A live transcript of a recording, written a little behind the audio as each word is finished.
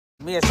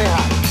Mia, say hi.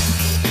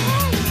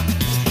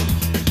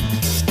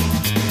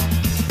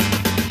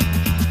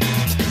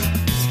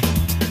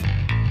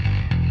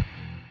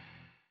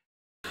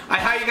 Hi,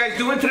 how you guys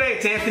doing today?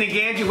 It's Anthony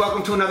Gangi.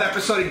 Welcome to another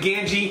episode of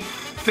Gangi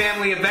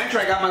Family Adventure.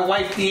 I got my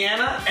wife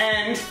Deanna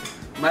and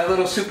my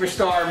little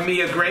superstar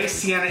Mia Grace.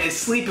 Sienna is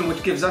sleeping,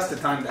 which gives us the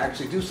time to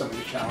actually do some of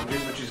these challenges,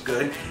 which is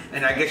good.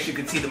 And I guess you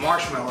can see the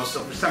marshmallows.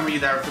 So for some of you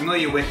that are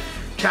familiar with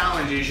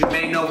challenges, you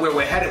may know where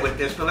we're headed with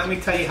this. But let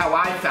me tell you how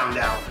I found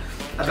out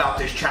about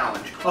this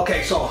challenge.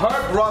 Okay, so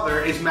her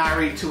brother is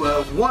married to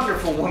a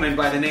wonderful woman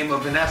by the name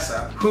of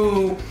Vanessa,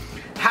 who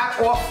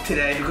had off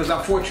today because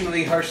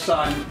unfortunately her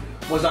son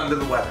was under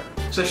the weather.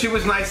 So she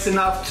was nice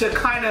enough to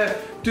kind of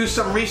do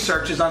some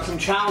researches on some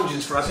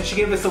challenges for us, and she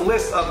gave us a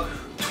list of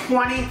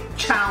 20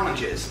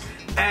 challenges.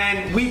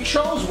 And we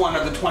chose one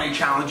of the 20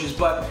 challenges,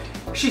 but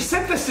she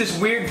sent us this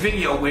weird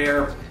video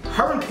where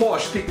her and Paul are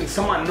speaking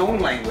some unknown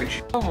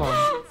language.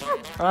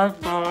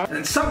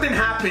 And something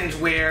happens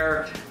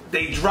where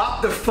they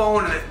drop the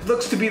phone and it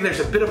looks to be there's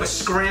a bit of a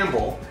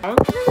scramble.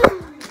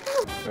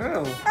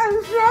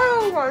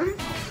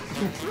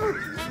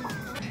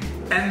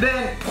 And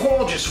then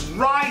Paul just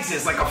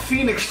rises like a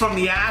phoenix from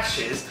the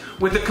ashes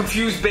with a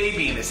confused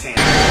baby in his hand.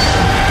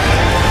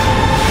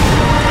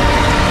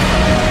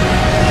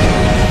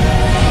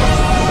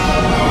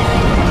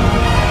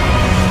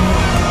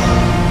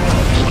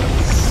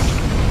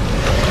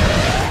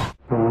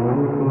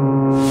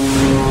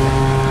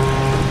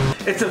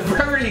 It's a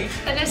very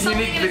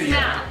unique video.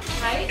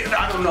 Mouth, right?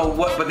 I don't know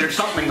what, but there's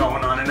something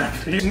going on in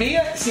that.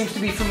 Mia seems to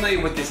be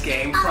familiar with this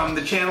game from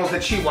the channels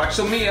that she watched.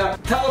 So Mia,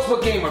 tell us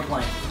what game we're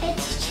playing.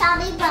 It's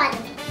Chubby Bunny.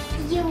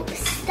 You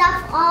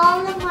stuff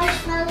all the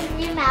marshmallows in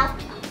your mouth,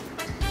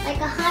 like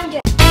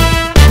 100.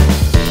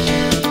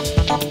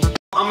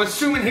 I'm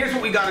assuming here's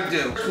what we gotta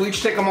do. We'll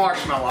each take a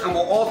marshmallow and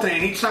we'll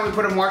alternate. Each time we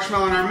put a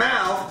marshmallow in our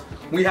mouth,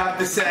 we have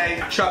to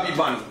say Chubby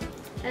Bunny.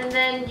 And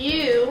then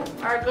you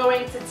are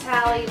going to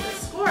tally the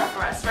score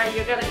for us, right?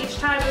 You're gonna, each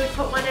time we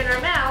put one in our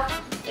mouth,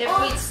 if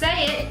we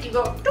say it, you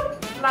go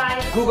doop,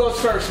 live. Who goes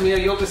first, Mia?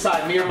 You'll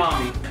decide, me or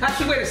mommy.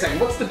 Actually, wait a second,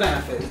 what's the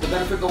benefit? Is the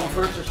benefit going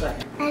first or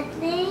second? I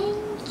think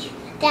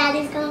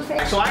Daddy's going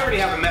first. So I already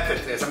have a method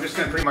to this. I'm just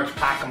gonna pretty much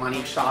pack them on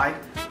each side.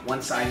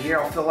 One side here,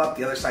 I'll fill up,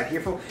 the other side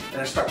here, fill, and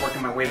then start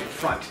working my way to the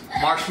front.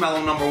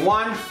 Marshmallow number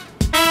 1.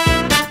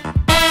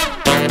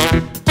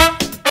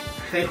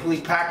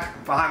 Safely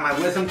packed behind my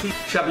wisdom teeth,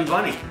 Chubby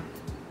Bunny.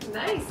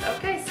 Nice,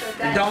 okay, so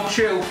And don't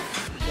chew.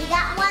 We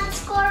got one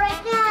score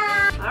right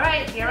now. All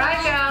right, here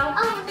I go.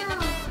 Oh no.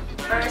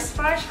 First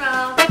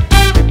marshmallow.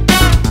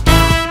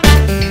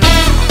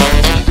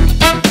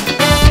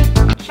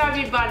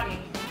 Chubby Bunny.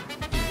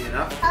 Easy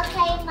enough.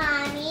 Okay,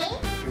 Mommy.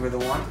 You were the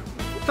one.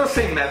 It's the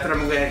same method.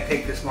 I'm going to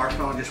take this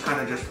marshmallow and just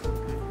kind of just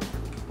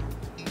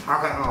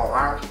pack it all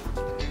out.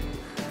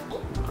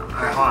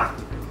 Hold on.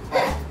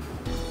 Oh.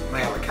 May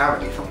have a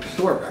cavity from the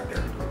store back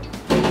there.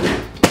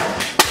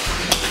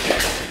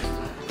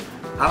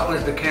 How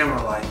was the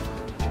camera light?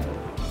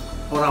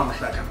 Hold on a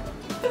second.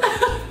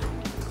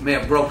 May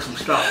have broke some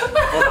stuff.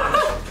 Hold on.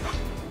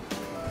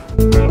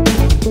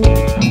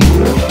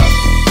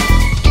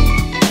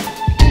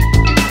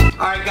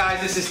 Alright guys,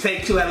 this is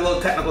take 2. Had a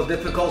little technical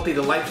difficulty.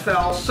 The light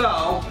fell.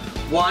 So,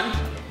 1.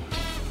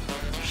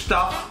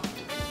 Stuff.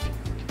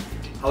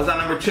 I was on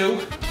number 2.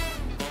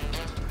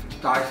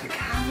 Dodge the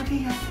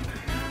cavity.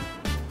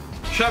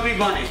 Chubby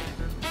Bunny.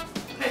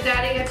 Okay,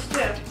 Daddy gets 2.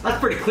 That's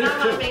pretty clear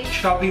too.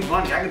 Chubby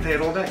Bunny. I can say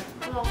it all day.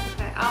 Oh,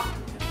 okay. Oh.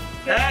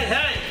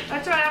 Hey!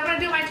 That's all right. I'm gonna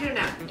do my 2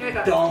 now. Here we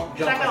go. Don't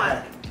jump Second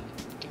ahead.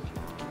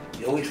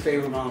 You always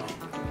favor mommy.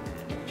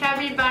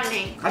 Chubby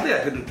Bunny. I think I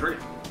could do 3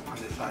 on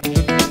this side.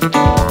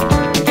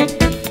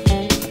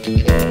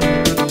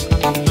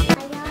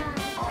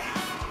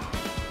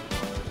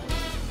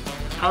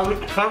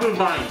 Chubby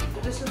Bunny.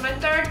 This is my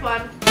 3rd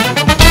one.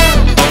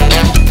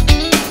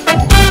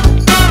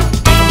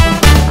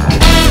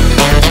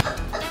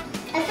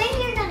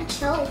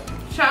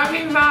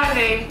 Chubby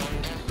Bunny.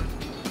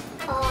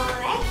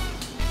 Alright.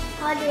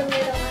 I'll do a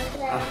middle one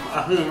today.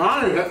 I think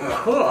mommy's getting the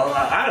cool.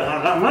 I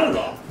don't have money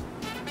though.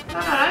 No,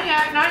 not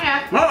yet, not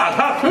yet. No, I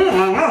have 2.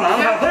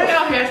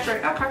 Oh, here's 3.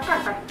 Okay.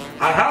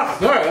 I have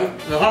 3.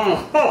 There's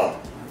almost 4.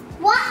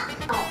 What?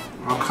 Oh.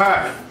 Okay.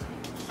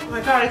 Oh my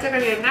god, I think I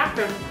need a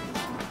napkin.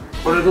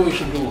 What do we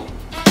should do?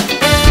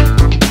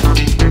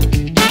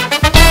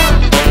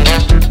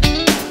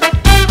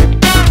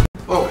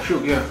 Oh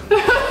shoot, yeah.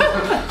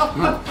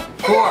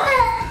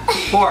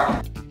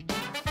 4.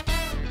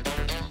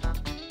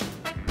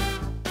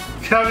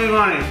 Chubby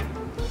Bunny.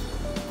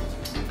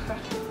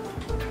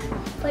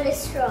 Put a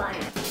straw in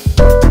it.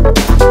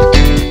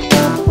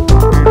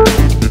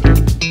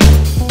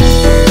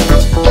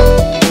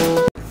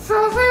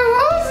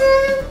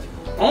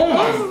 Oh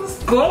my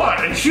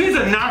god, and she's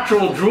a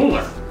natural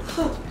drooler.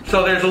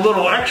 So there's a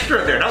little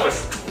extra there. That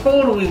was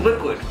totally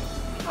liquid.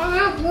 Oh,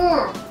 that's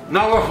warm.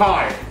 Number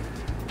 5.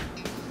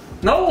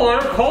 No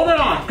work, hold it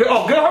on.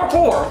 Oh, get her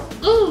 4.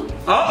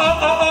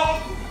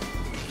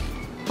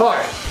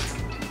 Sorry.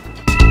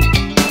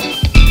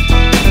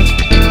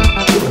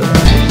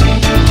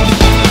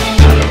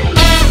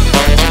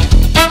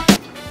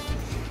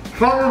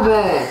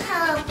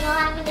 no,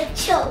 I'm gonna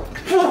choke.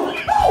 Oh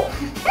my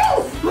god.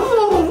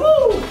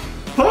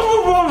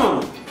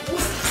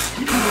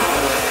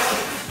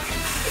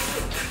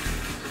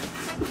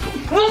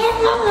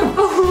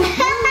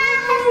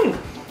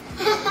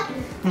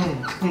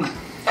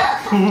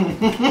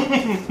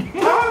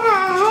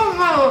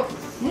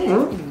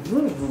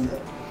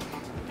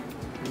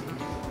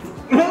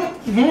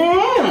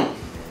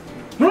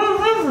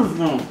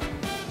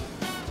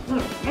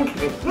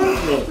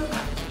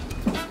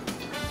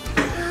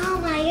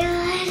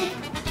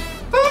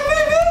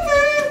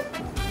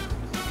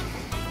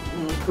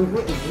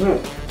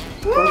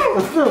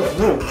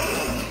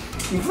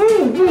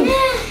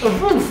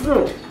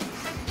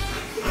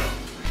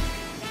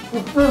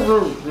 It's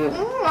over.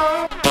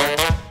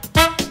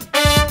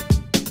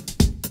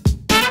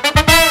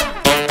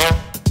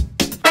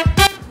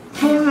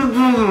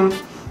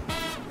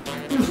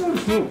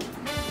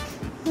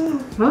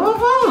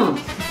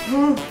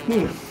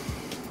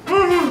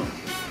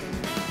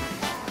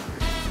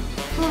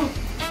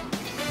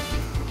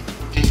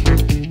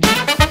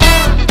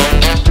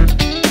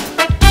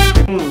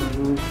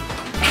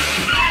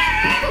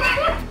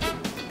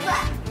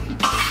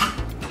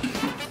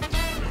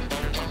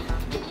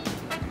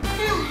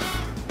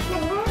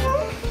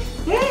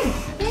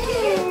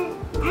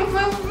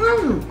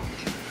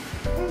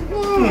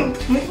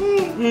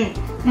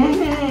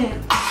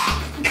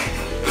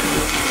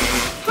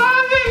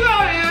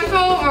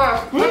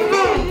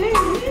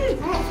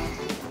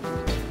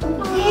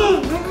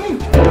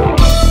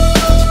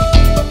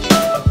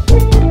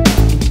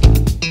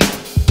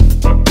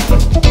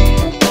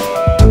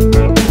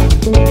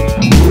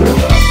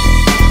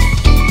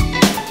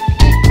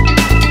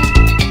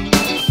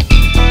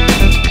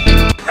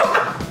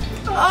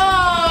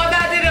 Oh,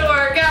 that didn't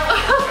work out.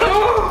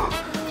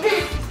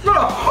 What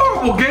a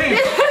horrible game.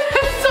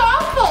 It's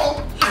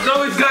awful. As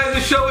always, guys,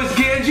 the show is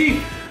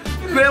Gangi,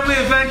 Family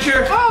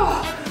Adventure.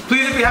 Oh,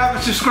 Please, if you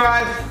haven't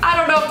subscribed, I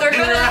don't know if they're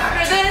gonna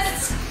Interact. after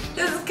this.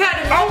 This is kind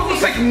of. oh, it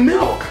looks like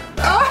milk.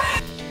 Oh.